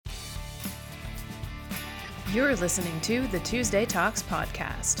You're listening to the Tuesday Talks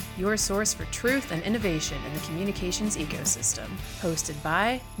podcast, your source for truth and innovation in the communications ecosystem, hosted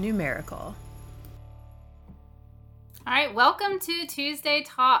by Numerical. All right, welcome to Tuesday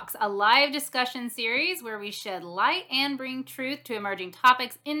Talks, a live discussion series where we shed light and bring truth to emerging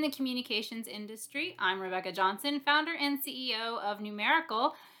topics in the communications industry. I'm Rebecca Johnson, founder and CEO of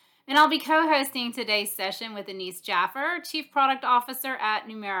Numerical, and I'll be co-hosting today's session with Anise Jaffer, Chief Product Officer at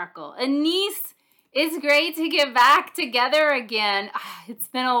Numerical. Anise, it's great to get back together again. It's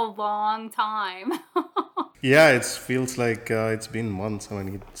been a long time. Yeah, it feels like it's been months. I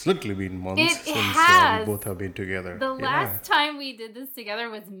mean, it's literally been months since we both have been together. The last time we did this together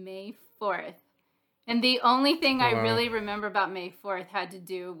was May 4th. And the only thing I really remember about May 4th had to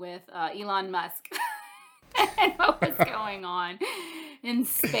do with Elon Musk and what was going on in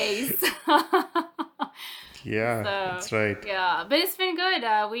space. Yeah, that's right. Yeah, but it's been good.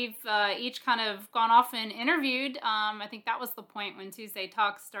 We've each kind of gone off and interviewed. I think that was the point when Tuesday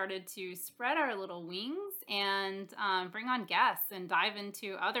Talks started to spread our little wings and bring on guests and dive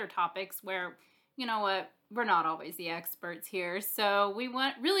into other topics where, you know what, we're not always the experts here. So we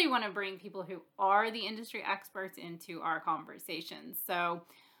really want to bring people who are the industry experts into our conversations. So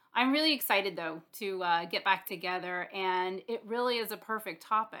I'm really excited, though, to get back together, and it really is a perfect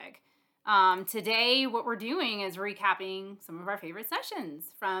topic. Today, what we're doing is recapping some of our favorite sessions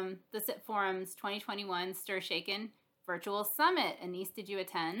from the SIP Forum's 2021 Stir Shaken Virtual Summit. Anise, did you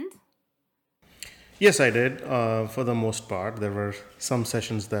attend? Yes, I did. For the most part, there were some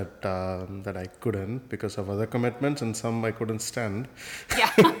sessions that I couldn't because of other commitments, and some I couldn't stand.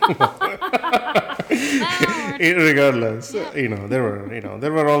 Yeah. Regardless, yeah.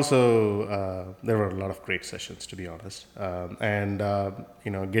 There were also there were a lot of great sessions, to be honest, and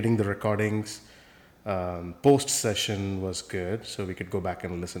getting the recordings post session was good, so we could go back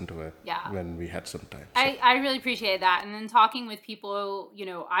and listen to it when we had some time. So. I really appreciate that. And then talking with people,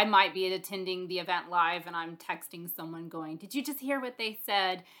 I might be attending the event live and I'm texting someone going, "Did you just hear what they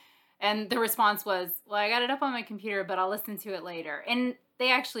said?" And the response was, "Well, I got it up on my computer, but I'll listen to it later." And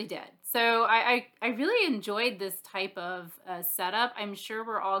they actually did. So I really enjoyed this type of setup. I'm sure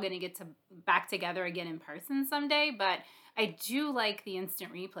we're all going to get back together again in person someday, but I do like the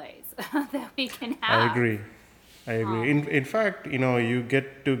instant replays that we can have. I agree. In fact, you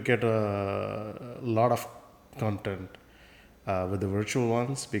get a lot of content with the virtual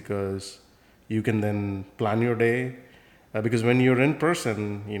ones because you can then plan your day. Because when you're in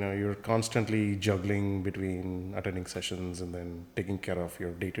person, you're constantly juggling between attending sessions and then taking care of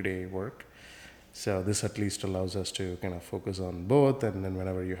your day-to-day work. So this at least allows us to kind of focus on both, and then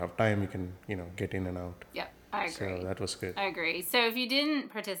whenever you have time, you can, get in and out. Yeah, I agree. So that was good. I agree. So if you didn't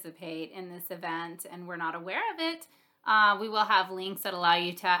participate in this event and were not aware of it, we will have links that allow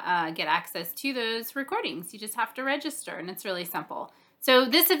you to get access to those recordings. You just have to register, and it's really simple. So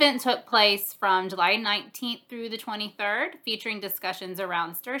this event took place from July 19th through the 23rd, featuring discussions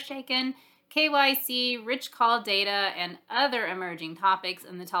around Stir Shaken, KYC, rich call data, and other emerging topics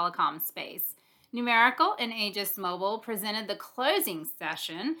in the telecom space. Numerical and Aegis Mobile presented the closing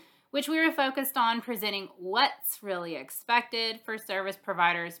session, which we were focused on presenting what's really expected for service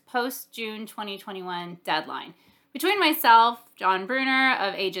providers post-June 2021 deadline. Between myself, John Bruner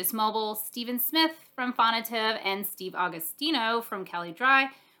of Aegis Mobile, Stephen Smith from Phonative, and Steve Augustino from Kelly Dry,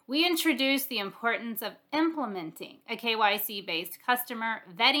 we introduced the importance of implementing a KYC-based customer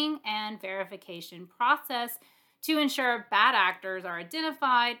vetting and verification process to ensure bad actors are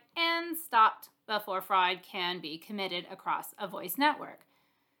identified and stopped before fraud can be committed across a voice network.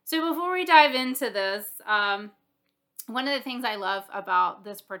 So before we dive into this, one of the things I love about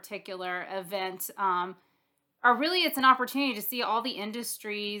this particular event it's an opportunity to see all the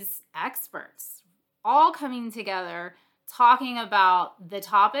industry's experts all coming together, talking about the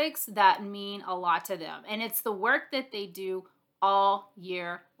topics that mean a lot to them. And it's the work that they do all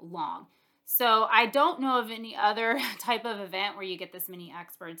year long. So I don't know of any other type of event where you get this many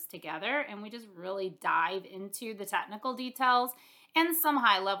experts together and we just really dive into the technical details and some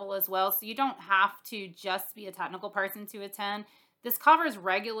high level as well. So you don't have to just be a technical person to attend. This covers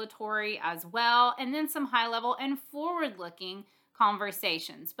regulatory as well, and then some high level and forward looking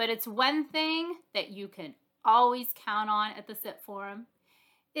conversations. But it's one thing that you can always count on at the SIP Forum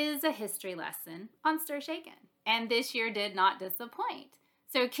is a history lesson on Stir Shaken. And this year did not disappoint.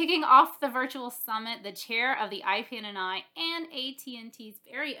 So kicking off the virtual summit, the chair of the IPN&I and AT&T's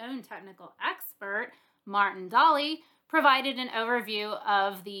very own technical expert, Martin Dolly, provided an overview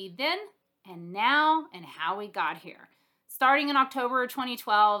of the then and now and how we got here. Starting in October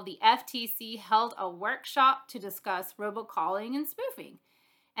 2012, the FTC held a workshop to discuss robocalling and spoofing.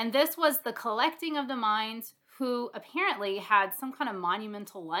 And this was the collecting of the minds who apparently had some kind of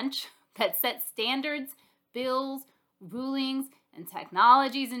monumental lunch that set standards, bills, rulings, and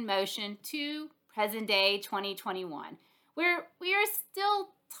technologies in motion to present day 2021, where we are still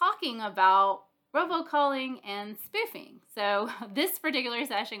talking about robocalling and spoofing. So this particular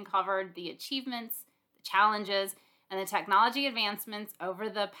session covered the achievements, the challenges, and the technology advancements over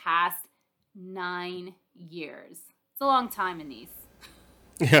the past 9 years. It's a long time, Anis.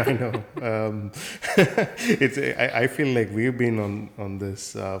 Yeah, I know. I feel like we've been on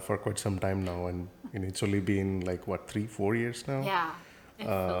this for quite some time now, and it's only been like what 3-4 years now. Yeah, it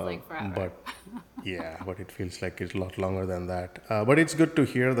feels like forever. But it feels like it's a lot longer than that. But it's good to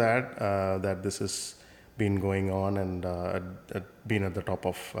hear that this has been going on and been at the top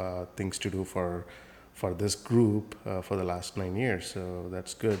of things to do for this group for the last 9 years. So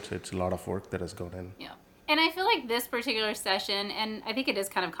that's good. It's a lot of work that has gone in. Yeah. And I feel like this particular session, and I think it is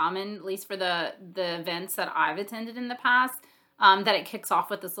kind of common, at least for the events that I've attended in the past, that it kicks off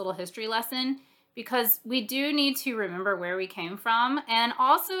with this little history lesson, because we do need to remember where we came from and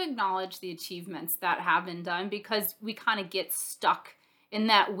also acknowledge the achievements that have been done, because we kind of get stuck in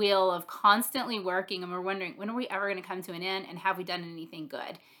that wheel of constantly working and we're wondering, when are we ever going to come to an end, and have we done anything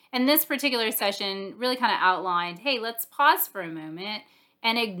good? And this particular session really kind of outlined, hey, let's pause for a moment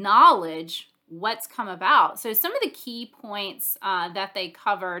and acknowledge what's come about. So some of the key points that they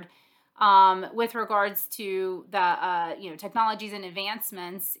covered with regards to the technologies and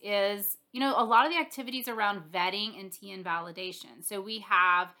advancements is, a lot of the activities around vetting and TN validation. So we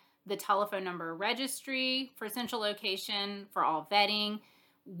have the telephone number registry for central location for all vetting.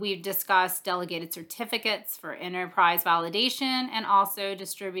 We've discussed delegated certificates for enterprise validation and also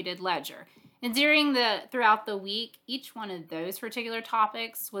distributed ledger. And throughout the week, each one of those particular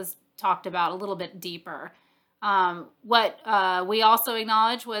topics was talked about a little bit deeper. What we also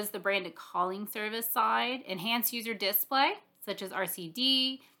acknowledged was the branded calling service side, enhanced user display, such as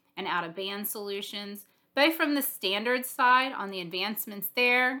RCD and out-of-band solutions, both from the standards side on the advancements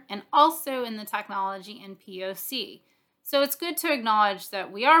there and also in the technology and POC. So it's good to acknowledge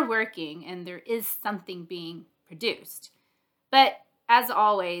that we are working and there is something being produced. But as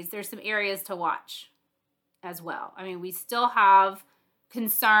always, there's some areas to watch as well. I mean, we still have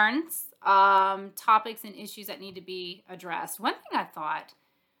concerns, topics and issues that need to be addressed. One thing I thought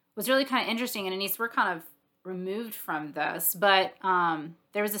was really kind of interesting, and Anis, we're kind of removed from this, but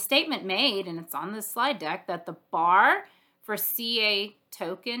there was a statement made, and it's on this slide deck, that the bar for CA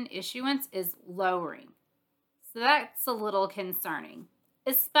token issuance is lowering. So that's a little concerning,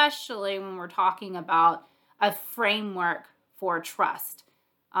 especially when we're talking about a framework for trust.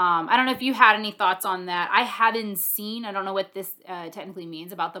 I don't know if you had any thoughts on that. I don't know what this technically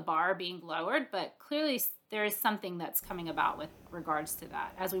means about the bar being lowered, but clearly there is something that's coming about with regards to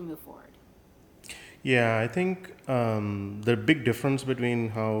that as we move forward. Yeah, I think the big difference between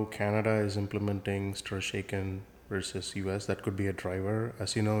how Canada is implementing STIR/SHAKEN versus US, that could be a driver.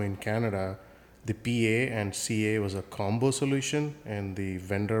 As you know, in Canada, the PA and CA was a combo solution and the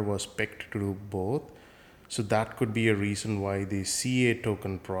vendor was picked to do both. So that could be a reason why the CA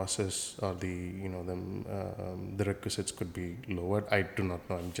token process or the requisites could be lowered. I do not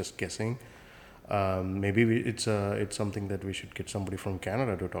know. I'm just guessing. Maybe it's something that we should get somebody from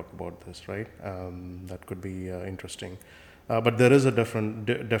Canada to talk about this, right? That could be interesting. But there is a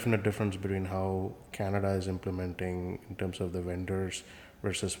definite difference between how Canada is implementing in terms of the vendors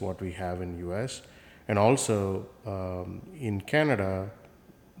versus what we have in US. And also in Canada,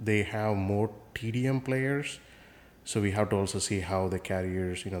 they have more TDM players. So we have to also see how the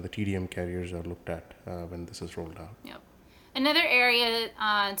carriers, the TDM carriers are looked at when this is rolled out. Yep. Another area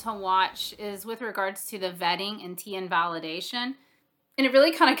to watch is with regards to the vetting and TN validation. And it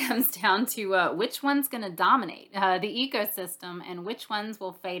really kind of comes down to which one's going to dominate the ecosystem and which ones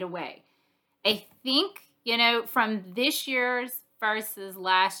will fade away. I think, from this year's versus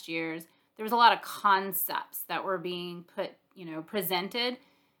last year's, there was a lot of concepts that were being presented.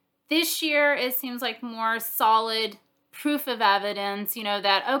 This year, it seems like more solid proof of evidence,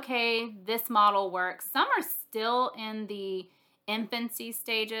 that, okay, this model works. Some are still in the infancy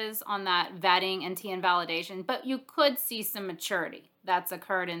stages on that vetting and TN validation, but you could see some maturity that's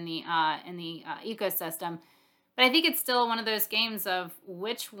occurred in the ecosystem. But I think it's still one of those games of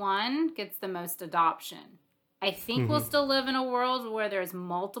which one gets the most adoption. I think we'll still live in a world where there's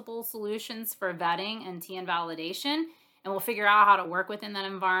multiple solutions for vetting and TN validation, and we'll figure out how to work within that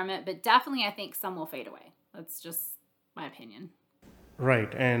environment. But definitely, I think some will fade away. That's just my opinion.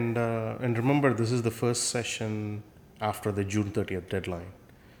 Right. And remember, this is the first session after the June 30th deadline.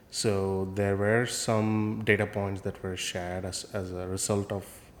 So there were some data points that were shared as a result of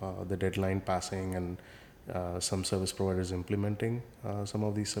the deadline passing and some service providers implementing some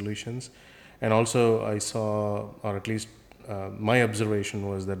of these solutions. And also I saw, or at least my observation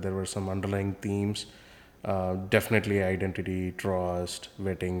was that there were some underlying themes, definitely identity, trust,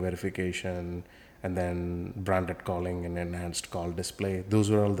 vetting, verification, and then branded calling and enhanced call display. Those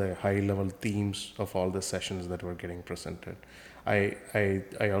were all the high level themes of all the sessions that were getting presented. I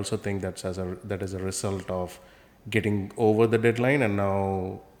also think that is a result of getting over the deadline, and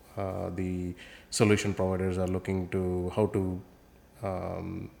now the solution providers are looking to how to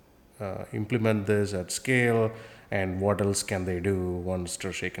implement this at scale, and what else can they do once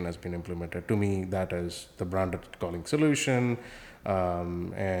StirShaken has been implemented. To me, that is the branded calling solution,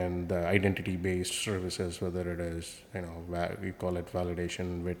 and the identity-based services, whether it is, we call it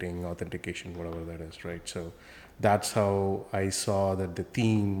validation, vetting, authentication, whatever that is, right? So that's how I saw that the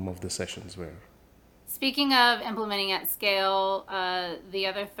theme of the sessions were. Speaking of implementing at scale, the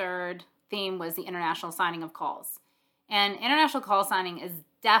other third theme was the international signing of calls. And international call signing is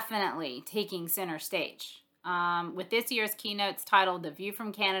definitely taking center stage. With this year's keynotes titled The View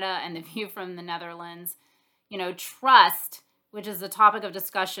from Canada and The View from the Netherlands, trust, which is the topic of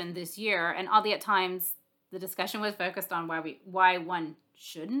discussion this year, and albeit at times the discussion was focused on why one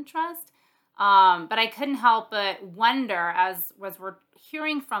shouldn't trust. But I couldn't help but wonder, as we're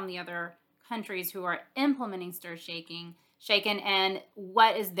hearing from the other countries who are implementing StirShaken, and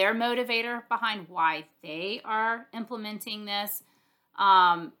what is their motivator behind why they are implementing this.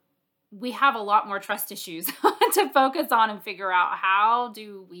 We have a lot more trust issues to focus on and figure out how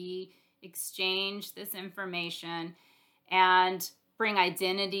do we exchange this information and bring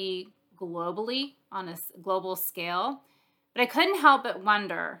identity globally on a global scale. But I couldn't help but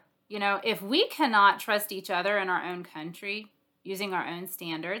wonder, if we cannot trust each other in our own country using our own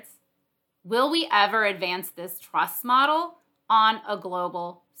standards, will we ever advance this trust model on a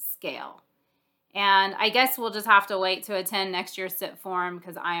global scale? And I guess we'll just have to wait to attend next year's SIP Forum,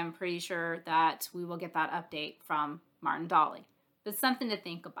 because I am pretty sure that we will get that update from Martin Dolly. It's something to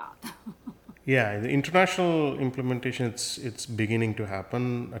think about. Yeah, the international implementation, it's beginning to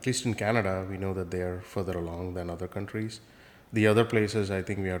happen. At least in Canada, we know that they are further along than other countries. The other places, I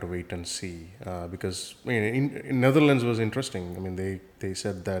think we have to wait and see, because in Netherlands was interesting. I mean, they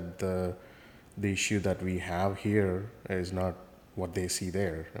said that the issue that we have here is not what they see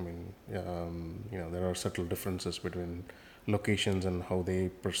there. I mean, there are subtle differences between locations and how they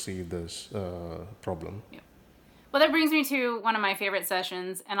perceive this problem. Yeah. Well, that brings me to one of my favorite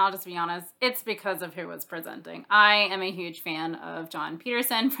sessions, and I'll just be honest, it's because of who was presenting. I am a huge fan of John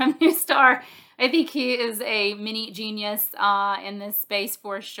Peterson from Neustar. I think he is a mini genius in this space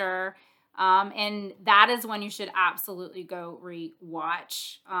for sure. And that is one you should absolutely go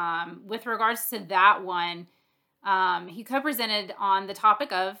re-watch. With regards to that one, he co-presented on the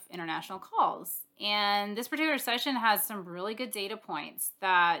topic of international calls. And this particular session has some really good data points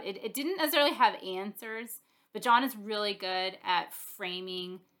that it didn't necessarily have answers, but John is really good at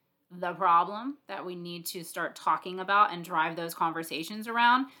framing the problem that we need to start talking about and drive those conversations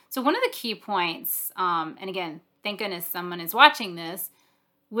around. So one of the key points, and again, thank goodness someone is watching this,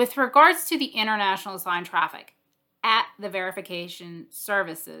 with regards to the international assigned traffic at the verification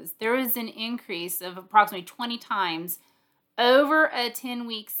services, there is an increase of approximately 20 times over a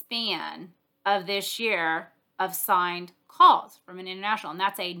 10-week span of this year of signed calls from an international, and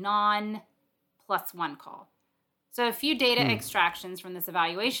that's a non+1 call. So a few data extractions from this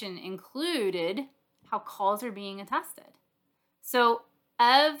evaluation included how calls are being attested. So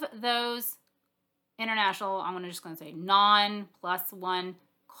of those international, I'm just going to say non+1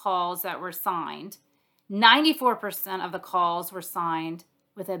 calls that were signed, 94% of the calls were signed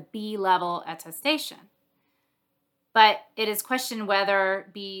with a B level attestation. But it is questioned whether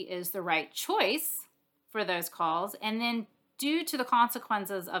B is the right choice for those calls. And then due to the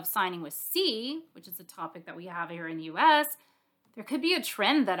consequences of signing with C, which is a topic that we have here in the US, there could be a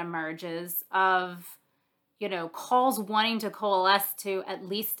trend that emerges of, calls wanting to coalesce to at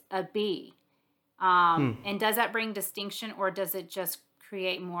least a B. And does that bring distinction, or does it just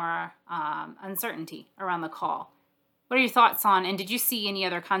create more uncertainty around the call? What are your thoughts on, and did you see any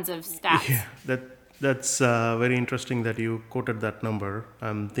other kinds of stats? Yeah, that's very interesting that you quoted that number.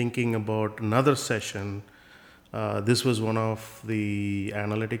 I'm thinking about another session. This was one of the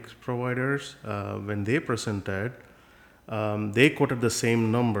analytics providers. When they presented, they quoted the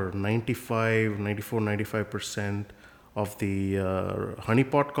same number, 95% of the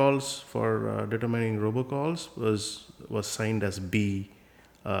honeypot calls for determining robocalls was signed as B.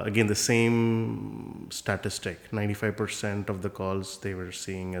 Again, the same statistic, 95% of the calls they were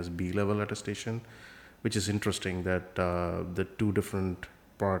seeing as B level attestation, which is interesting that the two different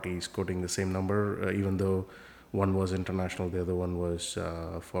parties quoting the same number, even though one was international, the other one was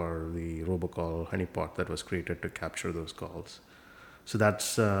for the robocall honeypot that was created to capture those calls. So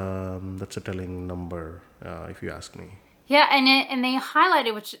that's a telling number, if you ask me. Yeah, and they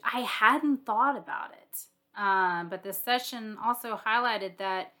highlighted, which I hadn't thought about it, but this session also highlighted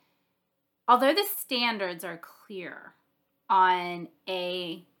that although the standards are clear on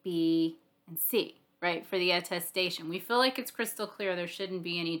A, B, and C, right, for the attestation, we feel like it's crystal clear. There shouldn't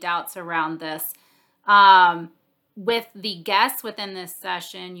be any doubts around this. With the guests within this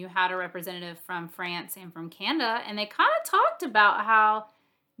session, you had a representative from France and from Canada, and they kind of talked about how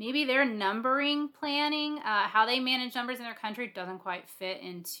maybe their numbering planning, how they manage numbers in their country doesn't quite fit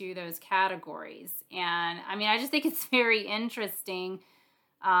into those categories. And I mean, I just think it's very interesting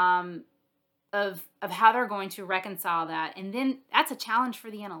of how they're going to reconcile that. And then that's a challenge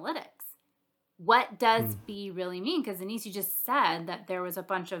for the analytics. What does B really mean? Because Denise, you just said that there was a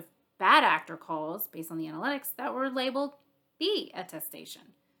bunch of bad actor calls based on the analytics that were labeled B attestation.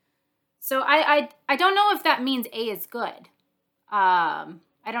 So I don't know if that means A is good.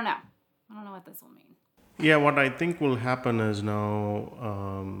 I don't know. I don't know what this will mean. Yeah, what I think will happen is now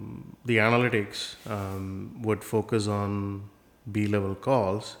the analytics would focus on B-level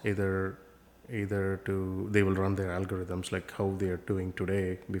calls, either they will run their algorithms like how they are doing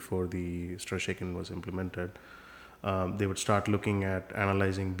today before the STIR/SHAKEN was implemented. They would start looking at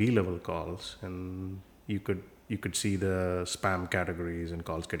analyzing B-level calls, and you could see the spam categories and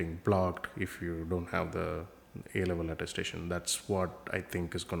calls getting blocked if you don't have the A-level attestation. That's what I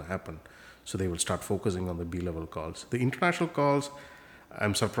think is going to happen. So they will start focusing on the B-level calls. The international calls,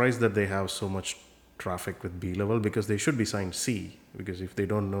 I'm surprised that they have so much traffic with B-level, because they should be signed C, because if they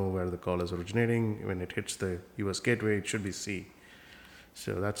don't know where the call is originating, when it hits the US gateway, it should be C.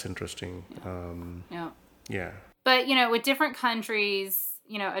 So that's interesting. Yeah. But, with different countries,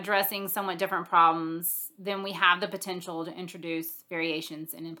 addressing somewhat different problems, then we have the potential to introduce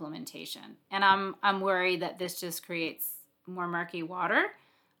variations in implementation. And I'm worried that this just creates more murky water.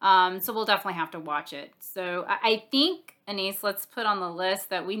 So we'll definitely have to watch it. So I think, Anise, let's put on the list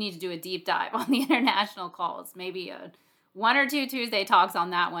that we need to do a deep dive on the international calls. Maybe one or two Tuesday talks on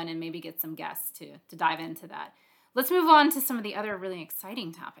that one, and maybe get some guests to dive into that. Let's move on to some of the other really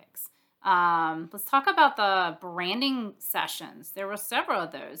exciting topics. Let's talk about the branding sessions. There were several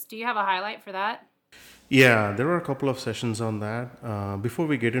of those. Do you have a highlight for that? Yeah, there were a couple of sessions on that. Before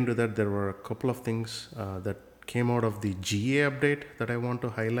we get into that, there were a couple of things that came out of the GA update that I want to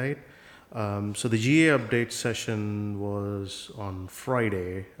highlight. So the GA update session was on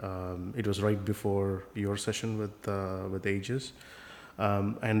Friday. It was right before your session with Aegis.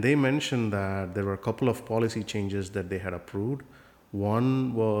 And they mentioned that there were a couple of policy changes that they had approved.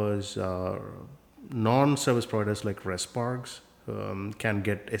 One was non-service providers like ResParks can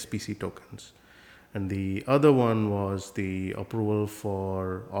get SPC tokens. And the other one was the approval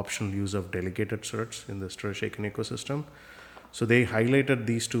for optional use of delegated certs in the STIR/SHAKEN ecosystem. So they highlighted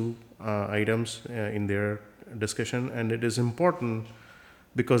these two items in their discussion, and it is important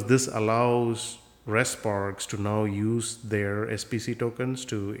because this allows ResParks to now use their SPC tokens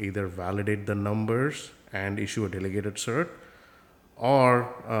to either validate the numbers and issue a delegated cert,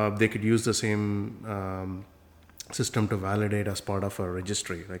 or they could use the same system to validate as part of a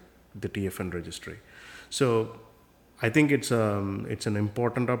registry, like the TFN registry. So I think it's an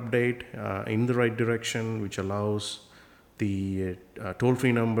important update in the right direction, which allows the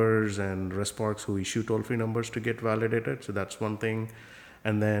toll-free numbers and ResParks who issue toll-free numbers to get validated. So that's one thing.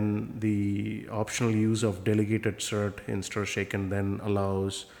 And then the optional use of delegated cert in STIR/SHAKEN then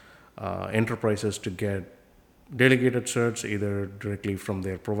allows enterprises to get delegated certs either directly from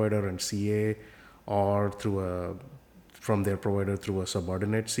their provider and CA, or from their provider through a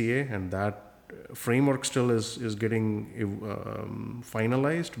subordinate CA, and that framework still is getting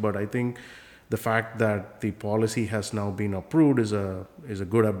finalized. But I think the fact that the policy has now been approved is a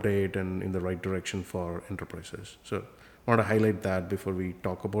good update and in the right direction for enterprises. So I want to highlight that before we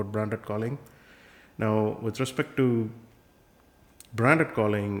talk about branded calling. Now, with respect to branded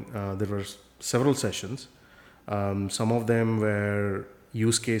calling, there were several sessions. Some of them were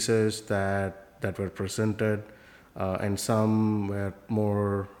use cases that were presented, and some were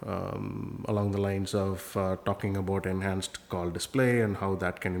more along the lines of talking about enhanced call display and how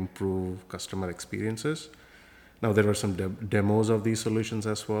that can improve customer experiences. Now, there were some demos of these solutions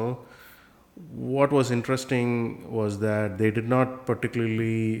as well. What was interesting was that they did not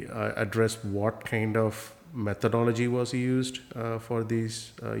particularly address what kind of methodology was used for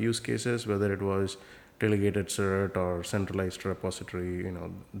these use cases, whether it was delegated cert or centralized repository.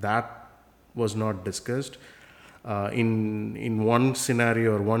 That was not discussed. In one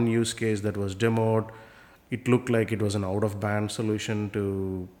scenario or one use case that was demoed, it looked like it was an out-of-band solution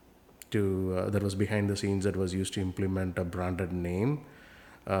that was behind the scenes that was used to implement a branded name.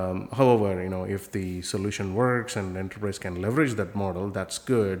 However, if the solution works and enterprise can leverage that model, that's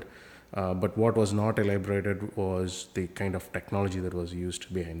good. But what was not elaborated was the kind of technology that was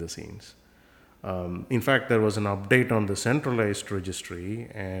used behind the scenes. In fact, there was an update on the centralized registry,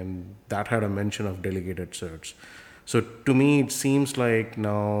 and that had a mention of delegated certs. So to me, it seems like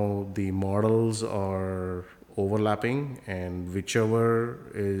now the models are overlapping, and whichever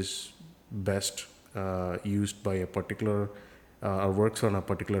is best used by a particular or works on a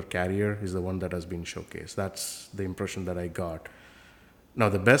particular carrier is the one that has been showcased. That's the impression that I got. Now,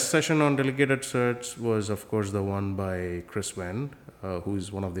 the best session on delegated certs was, of course, the one by Chris Venn,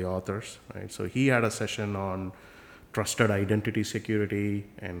 who's one of the authors, right? So he had a session on trusted identity security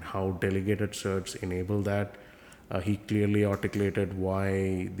and how delegated certs enable that. He clearly articulated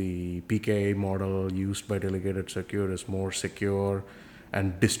why the PKI model used by delegated secure is more secure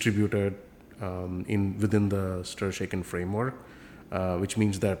and distributed within the STIR/SHAKEN framework. Which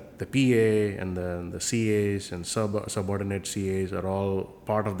means that the PA and the CAs and subordinate CAs are all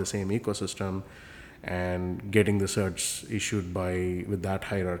part of the same ecosystem, and getting the certs issued with that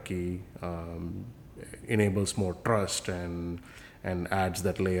hierarchy enables more trust and adds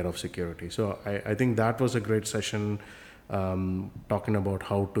that layer of security. So I think that was a great session talking about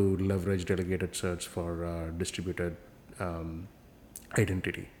how to leverage delegated certs for distributed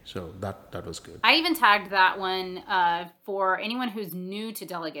identity. So that was good. I even tagged that one for anyone who's new to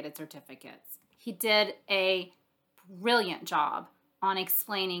delegated certificates. He did a brilliant job on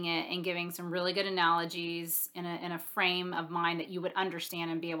explaining it and giving some really good analogies in a frame of mind that you would understand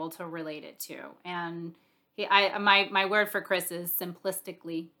and be able to relate it to. And my word for Chris is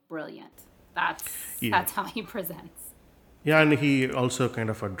simplistically brilliant. That's how he presents. Yeah, and he also kind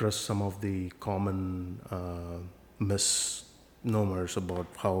of addressed some of the common misnomers about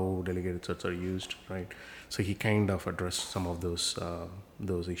how delegated certs are used, right? So he kind of addressed some of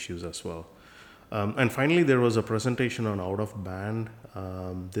those issues as well. And finally, there was a presentation on out-of-band.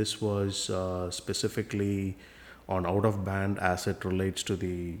 This was specifically on out-of-band as it relates to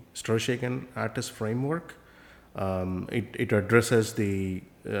the STIR/SHAKEN ATIS framework. It addresses the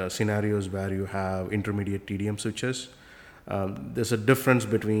scenarios where you have intermediate TDM switches. There's a difference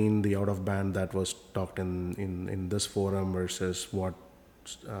between the out-of-band that was talked in this forum versus what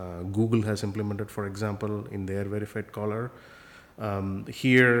Google has implemented, for example, in their verified caller.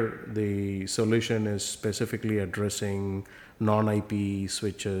 Here, the solution is specifically addressing non-IP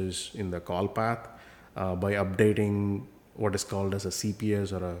switches in the call path by updating what is called as a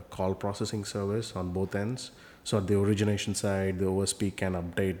CPS or a call processing service on both ends. So at the origination side, the OSP can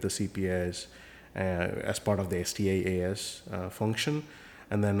update the CPS as part of the STA-AS function.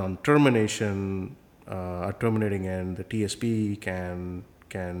 And then on termination, at terminating end, the TSP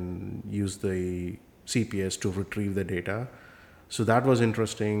can use the CPS to retrieve the data. So that was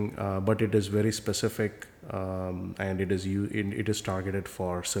interesting, but it is very specific, and it is targeted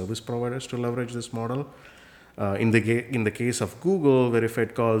for service providers to leverage this model. In the case of Google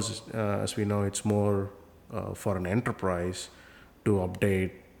verified calls, as we know, it's more for an enterprise to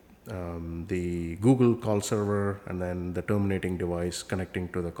update the Google call server and then the terminating device connecting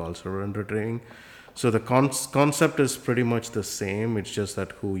to the call server and retrieving. So the concept is pretty much the same. It's just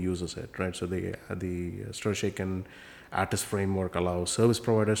that who uses it, right? So the STIR/SHAKEN ATIS framework allows service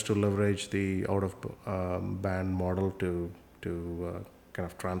providers to leverage the out-of-band model to kind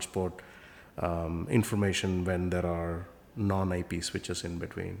of transport information when there are non-IP switches in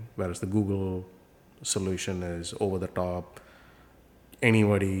between, whereas the Google solution is over the top.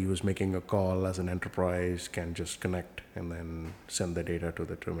 Anybody who's making a call as an enterprise can just connect and then send the data to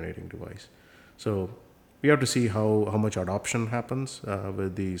the terminating device. So we have to see how much adoption happens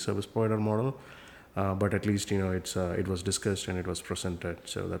with the service provider model. But at least, it was discussed and it was presented.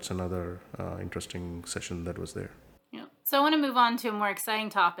 So that's another interesting session that was there. Yeah. So I want to move on to a more exciting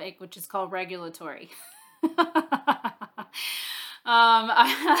topic, which is called regulatory.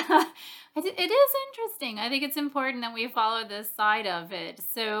 It is interesting. I think it's important that we follow this side of it.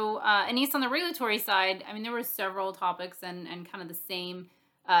 So, Anis, on the regulatory side, I mean, there were several topics and kind of the same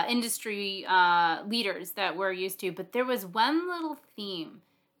industry leaders that we're used to, but there was one little theme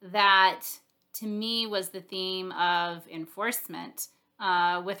that to me was the theme of enforcement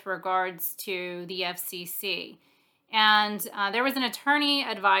with regards to the FCC. And there was an attorney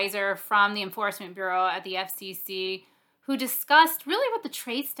advisor from the Enforcement Bureau at the FCC who discussed really what the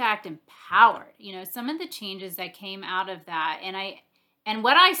Trace Act empowered, some of the changes that came out of that. And And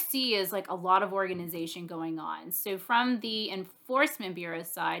what I see is like a lot of organization going on. So from the Enforcement Bureau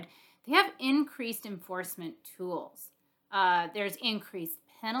side, they have increased enforcement tools. There's increased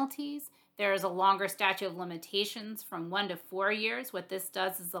penalties. There's a longer statute of limitations from 1 to 4 years. What this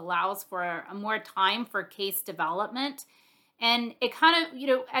does is allows for a more time for case development. And it kind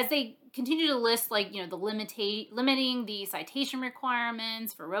of, as they continue to list, like, the limiting the citation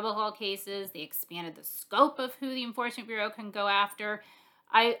requirements for robocall cases, they expanded the scope of who the Enforcement Bureau can go after.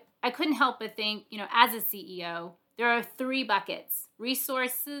 I couldn't help but think, as a CEO, there are 3 buckets: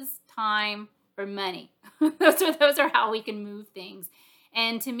 resources, time, or money. those are how we can move things.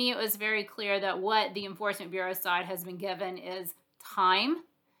 And to me, it was very clear that what the Enforcement Bureau side has been given is time,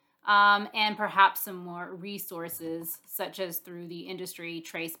 and perhaps some more resources, such as through the Industry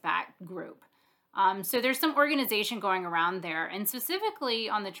Traceback Group. So there's some organization going around there. And specifically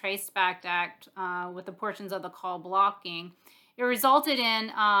on the Traceback Act, with the portions of the call blocking, it resulted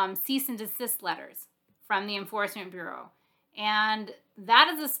in cease and desist letters from the Enforcement Bureau. And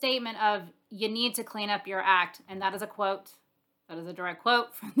that is a statement of, you need to clean up your act. And that is a quote. That is a direct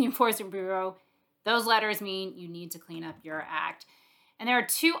quote from the Enforcement Bureau. Those letters mean you need to clean up your act. And there are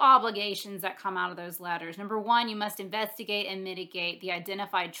 2 obligations that come out of those letters. Number 1, you must investigate and mitigate the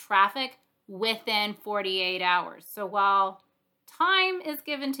identified traffic within 48 hours. So while time is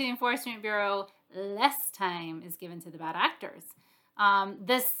given to the Enforcement Bureau, less time is given to the bad actors.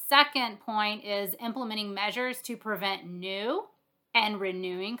 The second point is implementing measures to prevent new and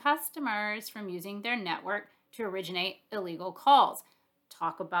renewing customers from using their network to originate illegal calls.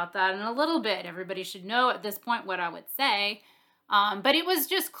 Talk about that in a little bit. Everybody should know at this point what I would say. But it was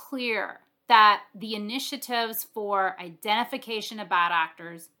just clear that the initiatives for identification of bad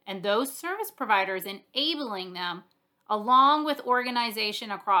actors and those service providers enabling them, along with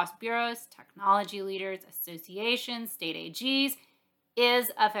organization across bureaus, technology leaders, associations, state AGs,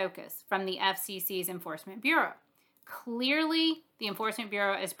 is a focus from the FCC's Enforcement Bureau. Clearly, the Enforcement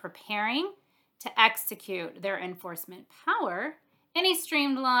Bureau is preparing to execute their enforcement power in a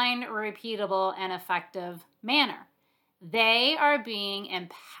streamlined, repeatable, and effective manner. They are being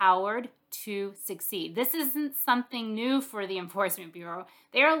empowered to succeed. This isn't something new for the Enforcement Bureau.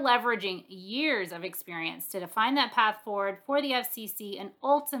 They are leveraging years of experience to define that path forward for the FCC and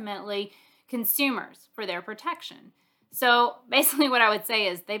ultimately consumers for their protection. So basically what I would say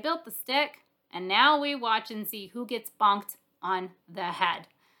is they built the stick, and now we watch and see who gets bonked on the head.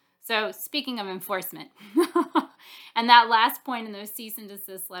 So speaking of enforcement, and that last point in those cease and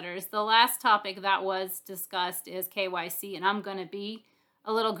desist letters, the last topic that was discussed is KYC, and I'm going to be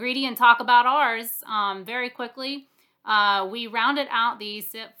a little greedy and talk about ours very quickly. We rounded out the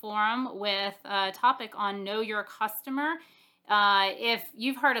SIP forum with a topic on Know Your Customer. If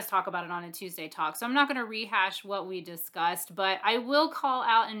you've heard us talk about it on a Tuesday Talk, so I'm not going to rehash what we discussed, but I will call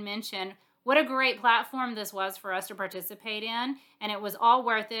out and mention what a great platform this was for us to participate in, and it was all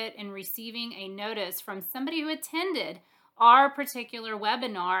worth it in receiving a notice from somebody who attended our particular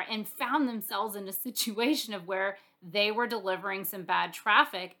webinar and found themselves in a situation of where they were delivering some bad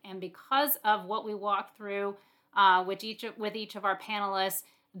traffic, and because of what we walked through with each of our panelists,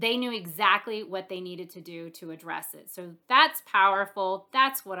 they knew exactly what they needed to do to address it. So that's powerful.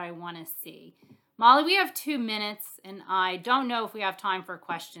 That's what I want to see. Molly, we have 2 minutes, and I don't know if we have time for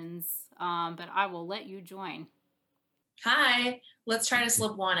questions, but I will let you join. Hi, let's try to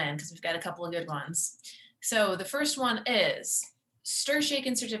slip one in because we've got a couple of good ones. So the first one is,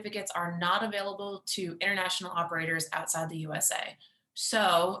 STIR/SHAKEN certificates are not available to international operators outside the USA.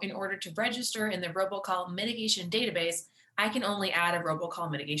 So in order to register in the robocall mitigation database, I can only add a robocall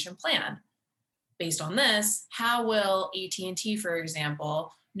mitigation plan. Based on this, how will AT&T, for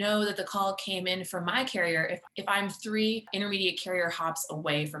example, know that the call came in from my carrier if I'm 3 intermediate carrier hops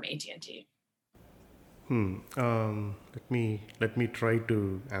away from AT&T? Let me try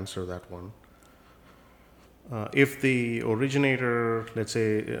to answer that one. If the originator, let's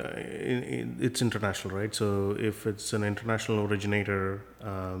say it's international, right? So if it's an international originator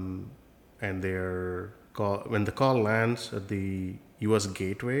and when the call lands at the US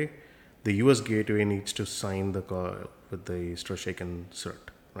gateway, the US gateway needs to sign the call with the STIR/SHAKEN cert,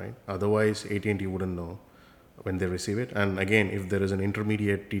 right? Otherwise, AT&T wouldn't know when they receive it. And again, if there is an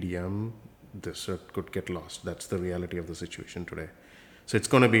intermediate TDM, the cert could get lost. That's the reality of the situation today. So it's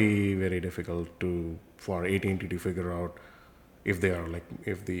going to be very difficult for AT&T to figure out if they are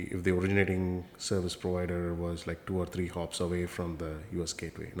if the originating service provider was 2 or 3 hops away from the US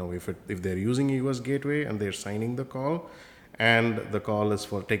gateway. Now, if they're using a US gateway and they're signing the call, and the call is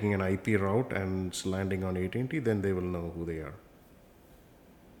for taking an IP route and it's landing on AT&T, then they will know who they are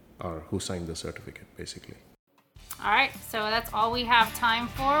or who signed the certificate, basically. All right, so that's all we have time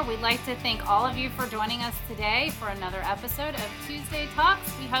for. We'd like to thank all of you for joining us today for another episode of Tuesday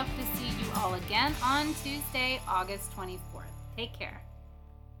Talks. We hope to see you all again on Tuesday, August 24th. Take care.